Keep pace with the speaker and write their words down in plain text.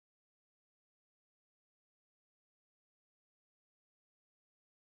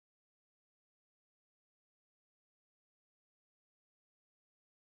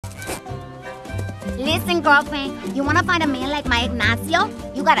Listen, girlfriend, you wanna find a man like my Ignacio?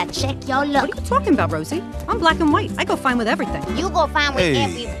 You gotta check your look. What are you talking about, Rosie? I'm black and white. I go fine with everything. You go fine with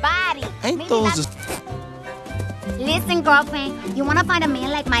everybody. Ain't Maybe those not- just... Listen, girlfriend, you wanna find a man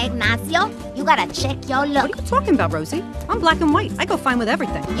like my Ignacio? You gotta check your look. What are you talking about, Rosie? I'm black and white. I go fine with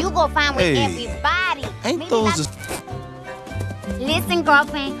everything. You go fine with everybody. Ain't Maybe those not- just... Listen,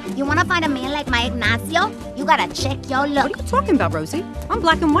 girlfriend, you wanna find a man like my Ignacio? You gotta check your look. What are you talking about, Rosie? I'm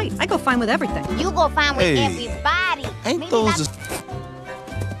black and white. I go fine with everything. You go fine with everybody. Ain't Maybe those not- just...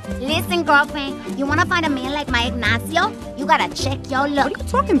 Listen, girlfriend, you wanna find a man like my Ignacio? You gotta check your look. What are you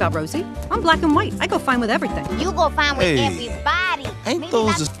talking about, Rosie? I'm black and white. I go fine with everything. You go fine with everybody. Ain't Maybe those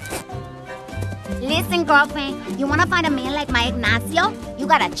not- just... Listen, girlfriend, you wanna find a man like my Ignacio? You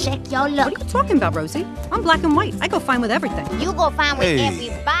gotta check your look. What are you talking about, Rosie? I'm black and white. I go fine with everything. You go fine with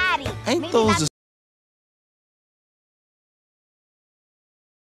everybody. Ain't Maybe those not- just...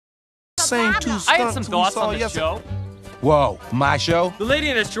 Same two stunts I had some we thoughts saw on the yesterday. show. Whoa, my show? The lady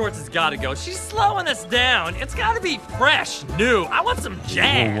in the shorts has got to go. She's slowing us down. It's got to be fresh, new. I want some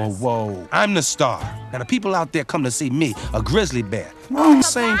jazz. Whoa. I'm the star. And the people out there come to see me, a grizzly bear.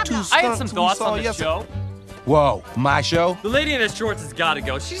 Same two stunts I had some we thoughts saw on the yesterday. show. Whoa, my show? The lady in the shorts has got to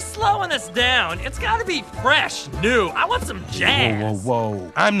go. She's slowing us down. It's got to be fresh, new. I want some jazz.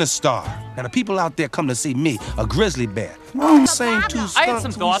 Whoa. I'm the star. And the people out there come to see me, a grizzly bear. Same two stunts I had some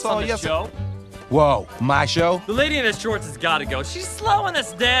we thoughts saw on the yesterday. show. Whoa, my show? The lady in the shorts has got to go. She's slowing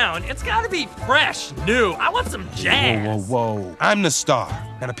us down. It's got to be fresh, new. I want some jazz. Whoa. I'm the star.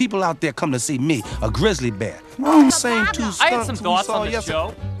 And the people out there come to see me, a grizzly bear. Same two stunts I had some we thoughts saw on the yesterday.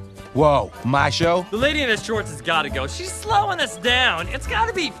 show. Whoa, my show? The lady in the shorts has got to go. She's slowing us down. It's got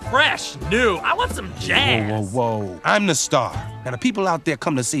to be fresh, new. I want some jazz. Whoa. I'm the star. And the people out there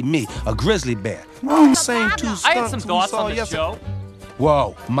come to see me, a grizzly bear. Same two stunts I had some we thoughts saw on the yesterday. show.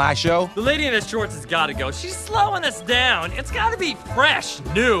 Whoa, my show? The lady in the shorts has got to go. She's slowing us down. It's got to be fresh,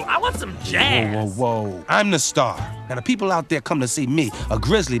 new. I want some jazz. Whoa. I'm the star. And the people out there come to see me, a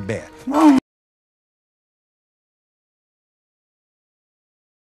grizzly bear.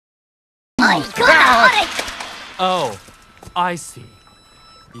 My God! Oh, I see.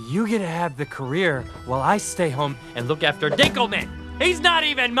 You get to have the career while I stay home and look after Dinkelman. He's not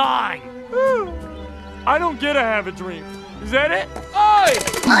even mine. I don't get to have a dream. Is that it? Oi!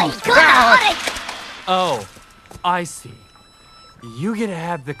 My God! Oh, I see. You get to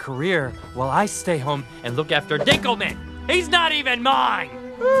have the career while I stay home and look after Dinkelman. He's not even mine.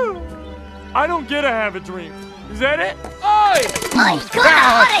 I don't get to have a dream. Is that it? Oi! My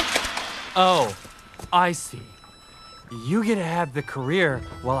God! Oh, I see. You get to have the career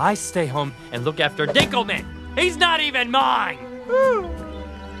while I stay home and look after Dinkelman. He's not even mine.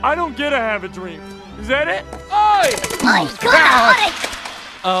 I don't get to have a dream. Is that it? Oi! My God!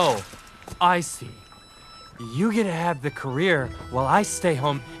 Oh, I see. You get to have the career while I stay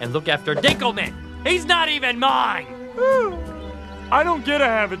home and look after Dinkelman. He's not even mine. I don't get to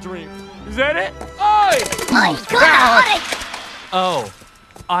have a dream. Is that it? Oi! My God! Oh,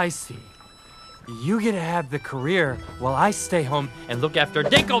 I see. You get to have the career while I stay home and look after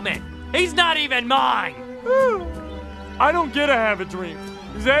Dinkelman. He's not even mine. I don't get to have a dream.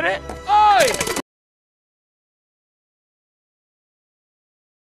 Is that it? Oi!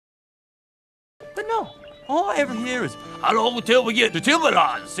 But no, all I ever hear is, how long until we get to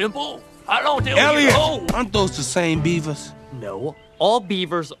Timberline? Simple. How long till we Elliot, get home? aren't those the same beavers? No, all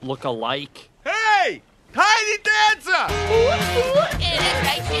beavers look alike. Hey! Tiny Dancer!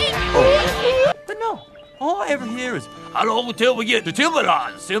 But no, all I ever hear is, how long until we get to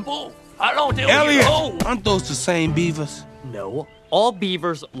Timberline? Simple. How long till we Elliot, get home? aren't those the same beavers? No, all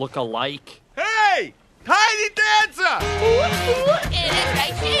beavers look alike. Hey! Tiny Dancer!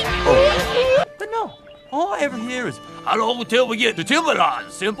 But no, all I ever hear is, how long until we get to Timberline?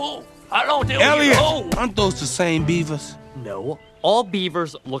 Simple. How long till we Elliot, get home? aren't those the same beavers? No, all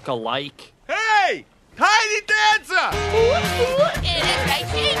beavers look alike. Hey! Tiny Dancer!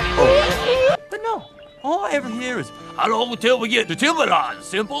 But no, all I ever hear is, how long until we get to Timberline?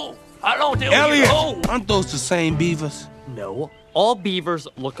 Simple. How long till we Elliot, get home? aren't those the same beavers? No, all beavers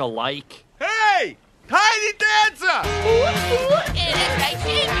look alike. Hey! Tiny Dancer!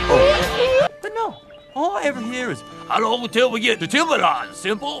 But no, all I ever hear is, how long until we get to Timberline?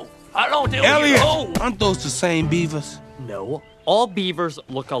 Simple. How long till we Elliot, get home? aren't those the same beavers? No, all beavers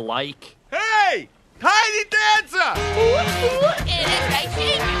look alike. Hey! Tiny Dancer!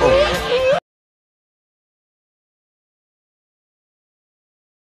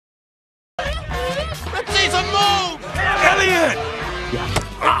 Let's see some move! Elliot!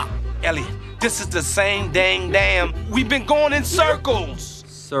 Elliot, this is the same dang damn. We've been going in circles.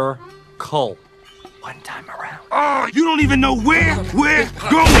 Circle. one time around. Oh, you don't even know where we're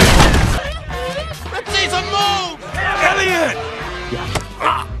going. Let's see some move! Elliot!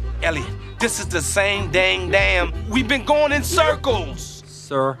 Elliot, this is the same dang damn. We've been going in circles.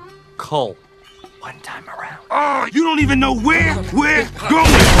 Circle, one time around. Oh, you don't even know where we're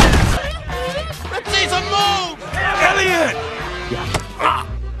going. Let's see some move! Elliot!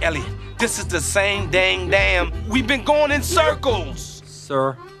 Elliot, this is the same dang damn. We've been going in circles.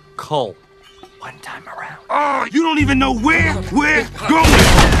 Circle, one time around. Oh, you don't even know where we're going.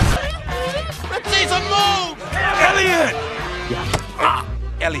 Let's see some move! Elliot!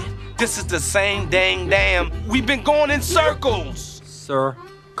 Elliot, this is the same dang damn. We've been going in circles.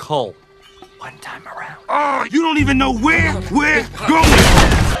 Circle, one time around. Oh, you don't even know where we're going.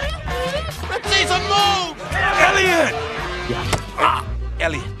 Let's see some move! Elliot!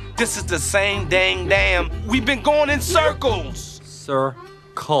 Elliot, this is the same dang damn. We've been going in circles.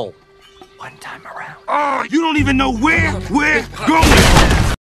 Circle, one time around. Oh, you don't even know where we're going.